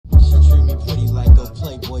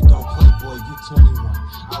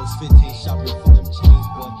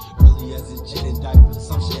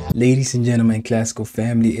Ladies and gentlemen, classical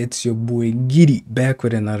family, it's your boy GIDI back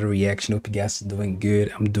with another reaction. Hope you guys are doing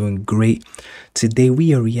good. I'm doing great. Today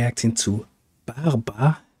we are reacting to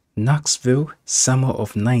Barber, Knoxville, summer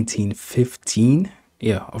of 1915.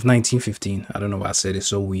 Yeah, of 1915. I don't know why I said it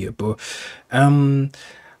so weird, but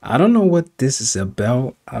I don't know what this is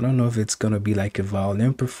about. I don't know if it's gonna be like a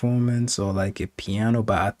violin performance or like a piano,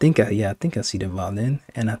 but I think I see the violin,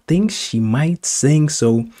 and I think she might sing.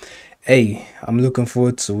 So hey, I'm looking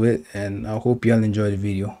forward to it, and I hope y'all enjoy the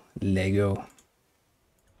video. Let go.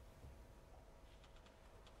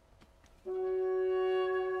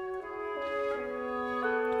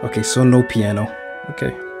 Okay, so no piano.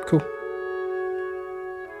 Okay, cool.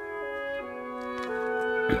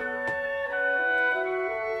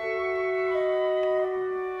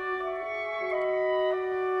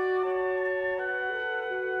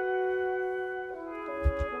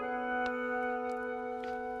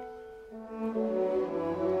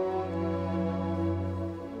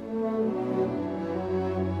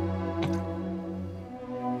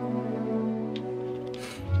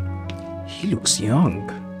 He looks young.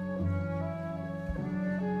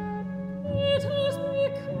 It has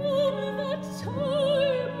become that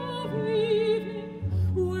time of evening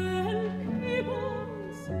when people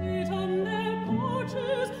sit on their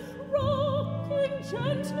porches, rocking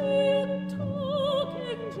gently and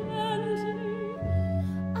talking gently,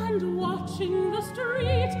 and watching the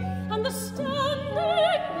street and the standing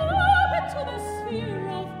up into the sphere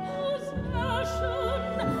of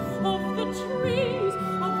possession of the trees,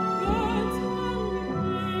 of birds and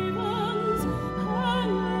ravens and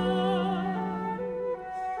birds.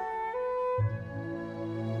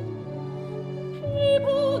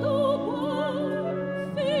 People go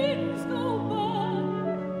by, things go by.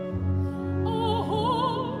 A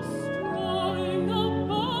horse drawing a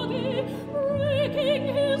buggy, breaking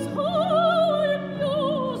his whole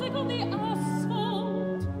music on the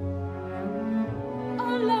asphalt. A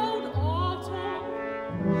loud auto,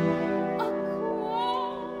 a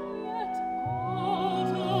quiet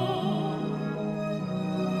auto.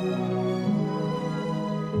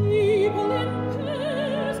 People in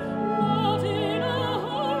pairs, not in a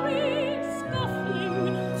hurry, scuffling,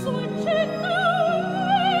 switching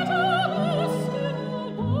away to a still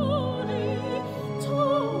body,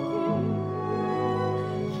 talking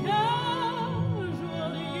casually.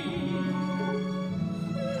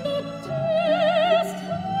 The taste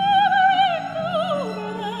hovering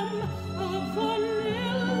over them of vanilla,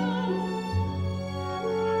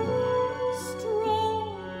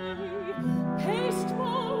 strawberry,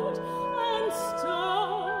 pasteboard, and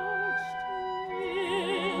starched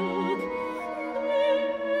milk.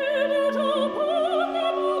 The little pocket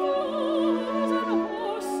of lilies and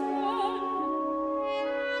horsemen,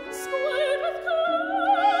 squared with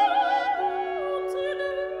crowns in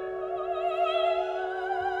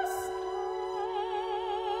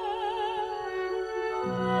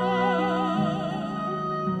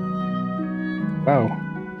Wow.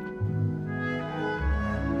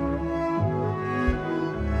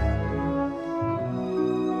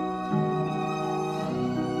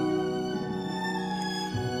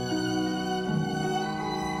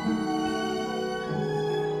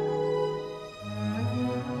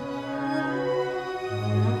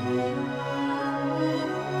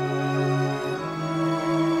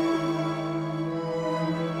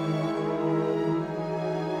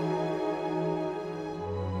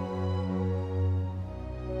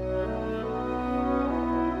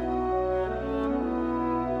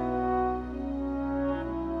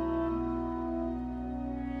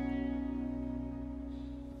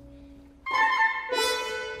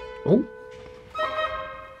 Oh.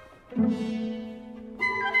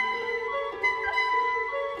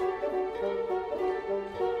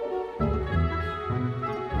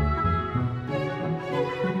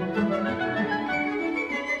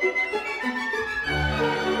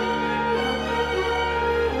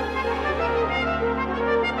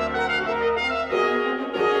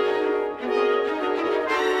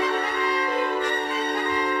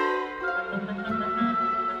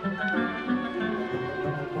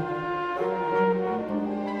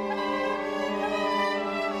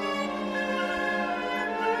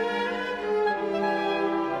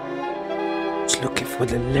 Just looking for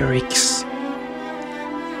the lyrics.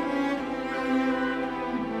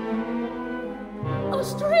 a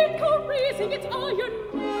streetcar racing its iron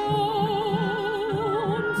bones,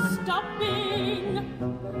 stopping,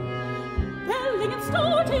 belling and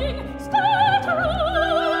starting,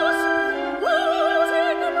 starterous,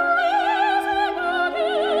 rising and rising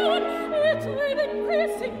again, its rhythm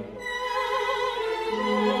increasing now.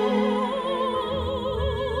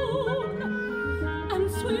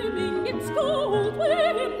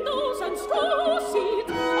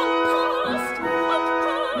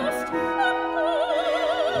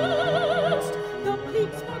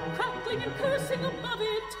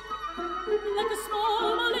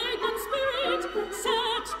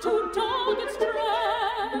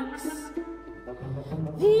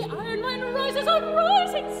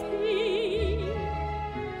 rising speed,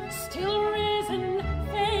 still risen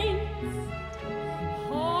faints,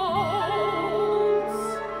 halts,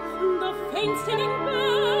 the faint stinging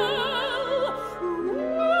bell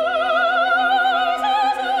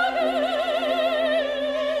rises again,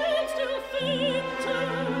 still fainter,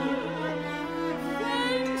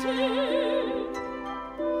 fainting,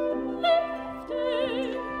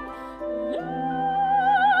 lifting,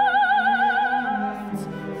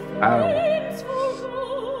 Wow. faints for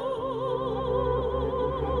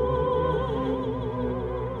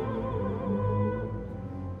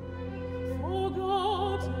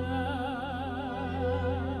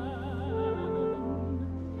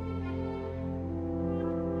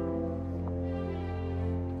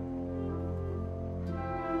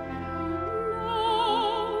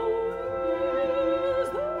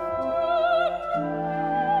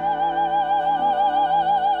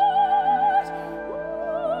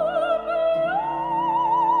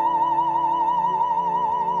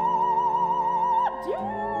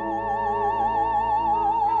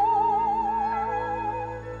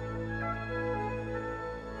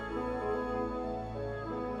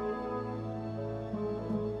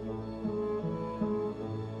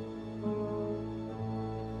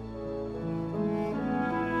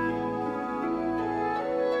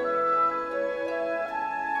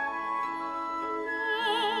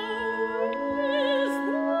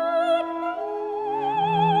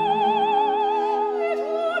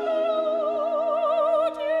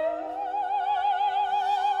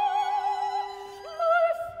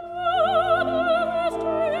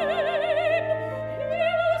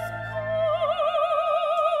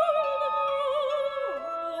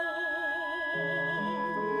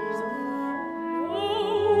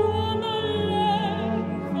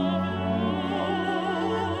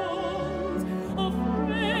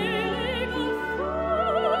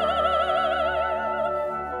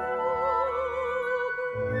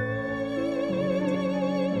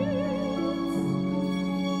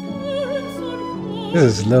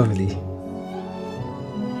This is lovely.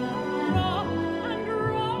 rock and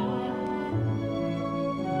rock,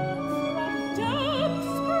 from depths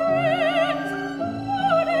springs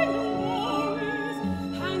burning glories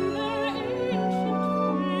hang their ancient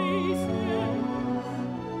faces.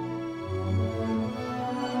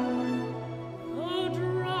 The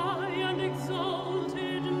dry and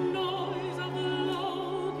exalted noise of the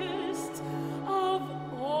locusts of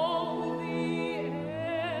all the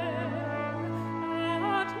air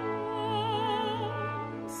at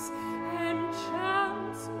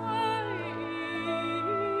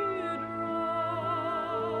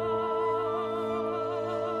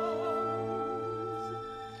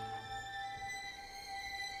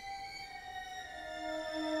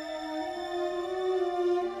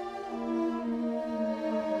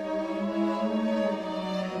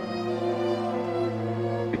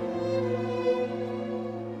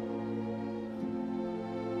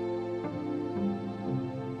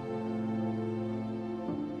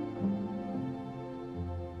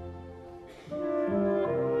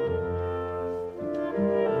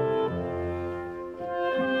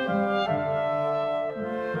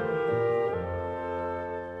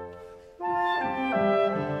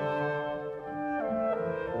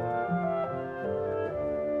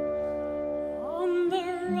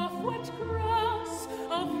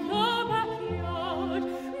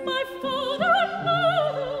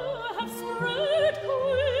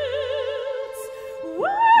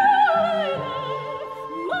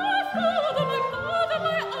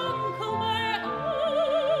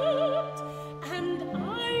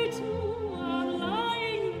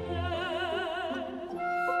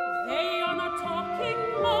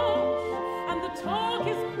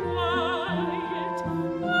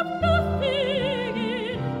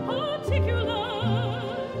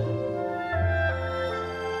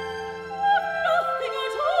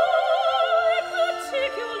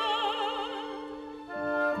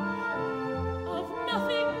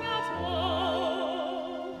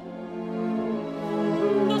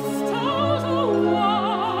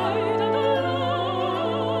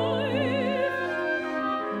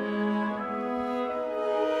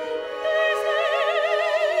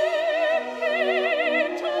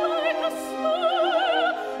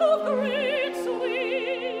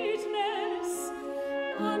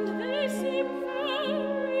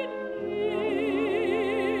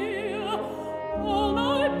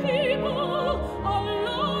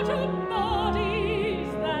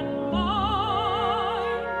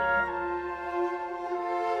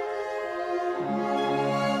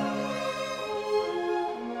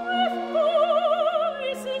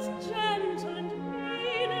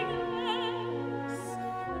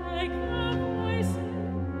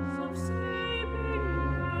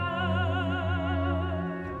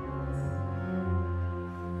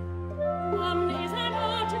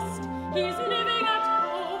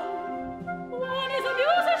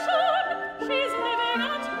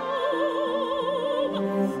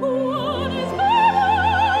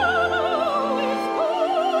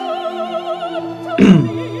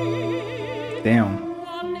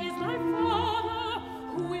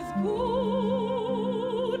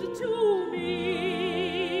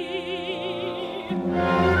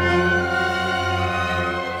Damn.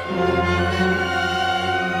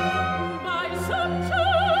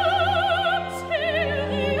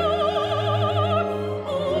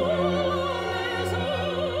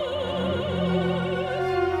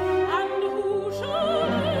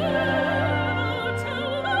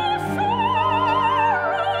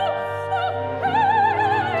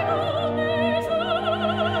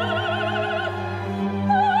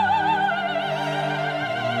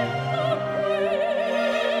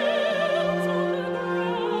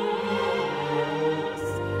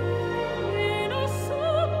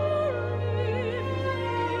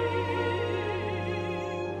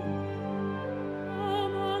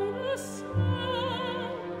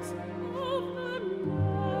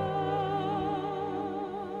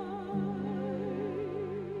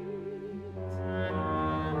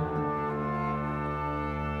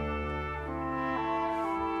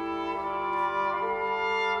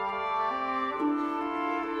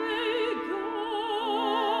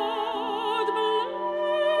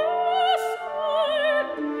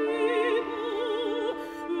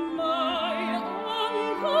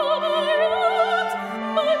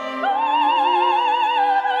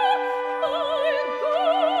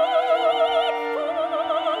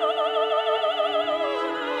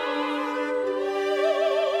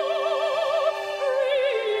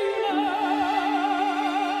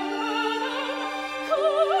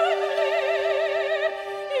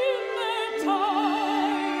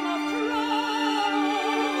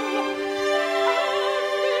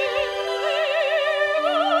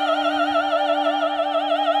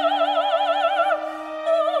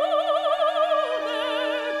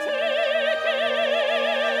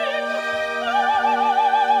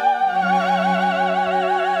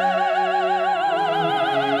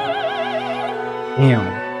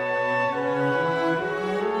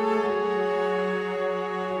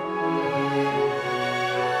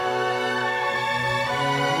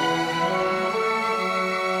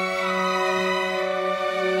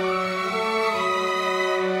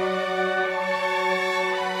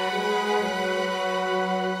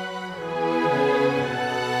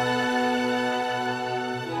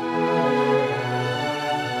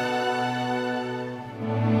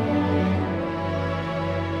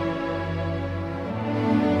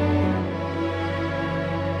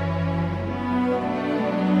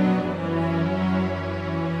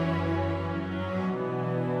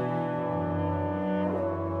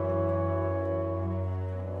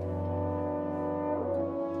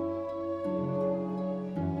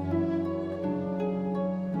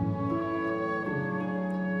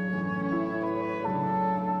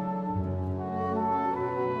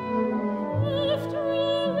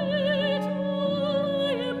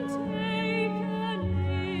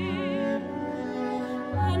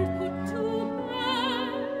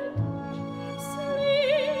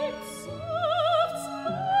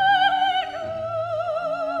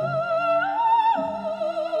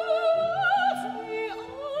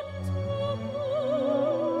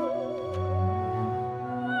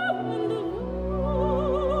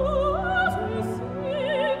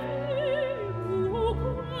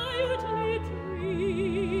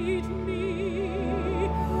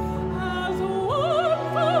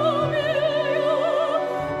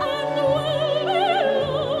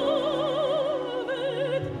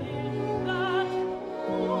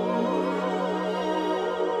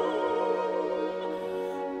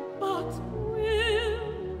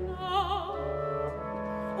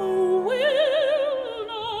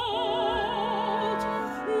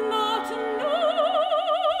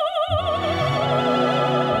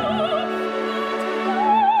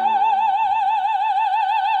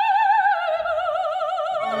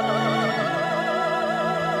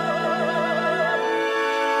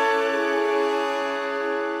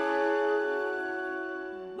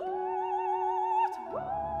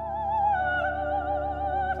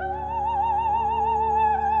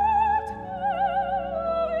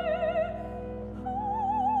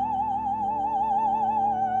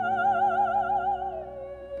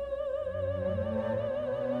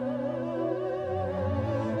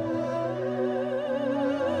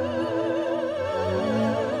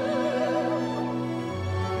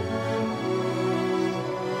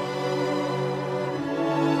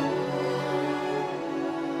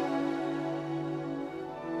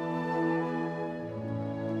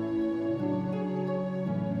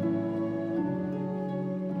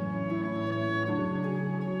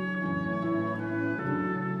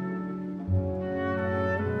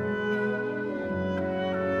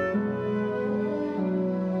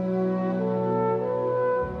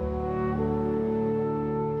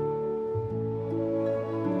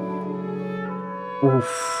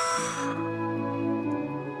 Oof.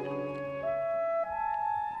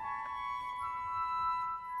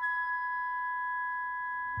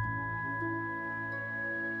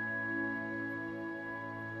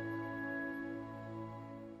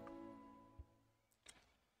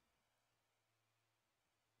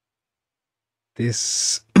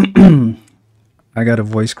 This I got a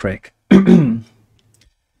voice crack.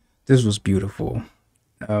 This was beautiful.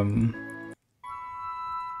 Um,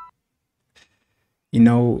 you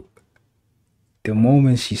know, the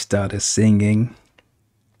moment she started singing,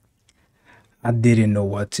 I didn't know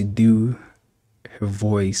what to do. Her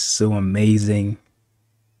voice so amazing.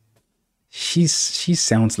 She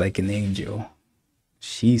sounds like an angel.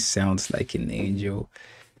 She sounds like an angel.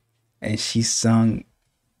 And she sung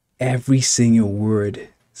every single word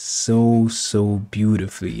so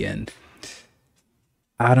beautifully. And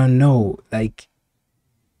I don't know, like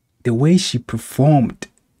the way she performed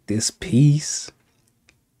this piece,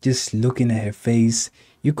 just looking at her face,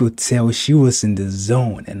 you could tell she was in the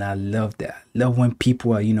zone. And I love that. I love when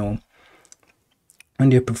people are, when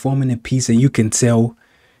they're performing a piece and you can tell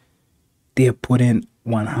they're putting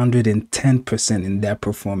 110% in that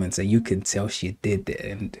performance, and you can tell she did that.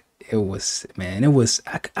 And it was, man, it was,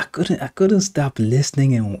 I couldn't stop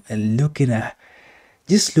listening and looking at,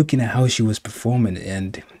 just looking at how she was performing.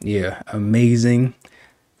 And yeah, amazing,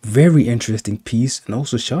 very interesting piece. And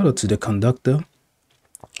also shout out to the conductor.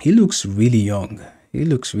 He looks really young. He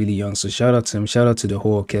looks really young. So shout out to him. Shout out to the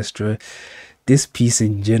whole orchestra. This piece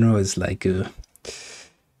in general is like a,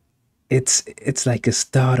 it's like a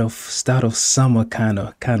start of summer kind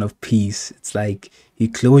of piece. It's like you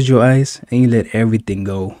close your eyes and you let everything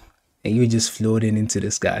go, and you're just floating into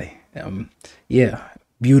the sky. Yeah,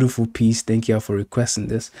 beautiful piece. Thank y'all for requesting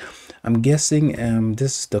this. I'm guessing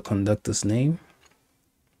this is the conductor's name,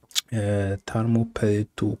 Tarmo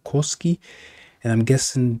Peltokoski. And I'm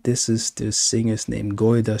guessing this is the singer's name,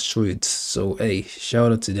 Golda Schultz. So hey,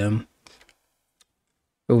 shout out to them.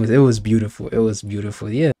 It was beautiful. It was beautiful.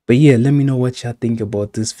 Yeah. But yeah, let me know what y'all think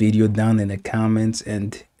about this video down in the comments.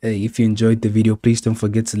 And hey, if you enjoyed the video, please don't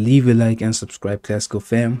forget to leave a like and subscribe, Classical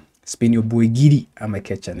fam. It's been your boy GIDI. I'ma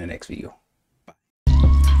catch you in the next video.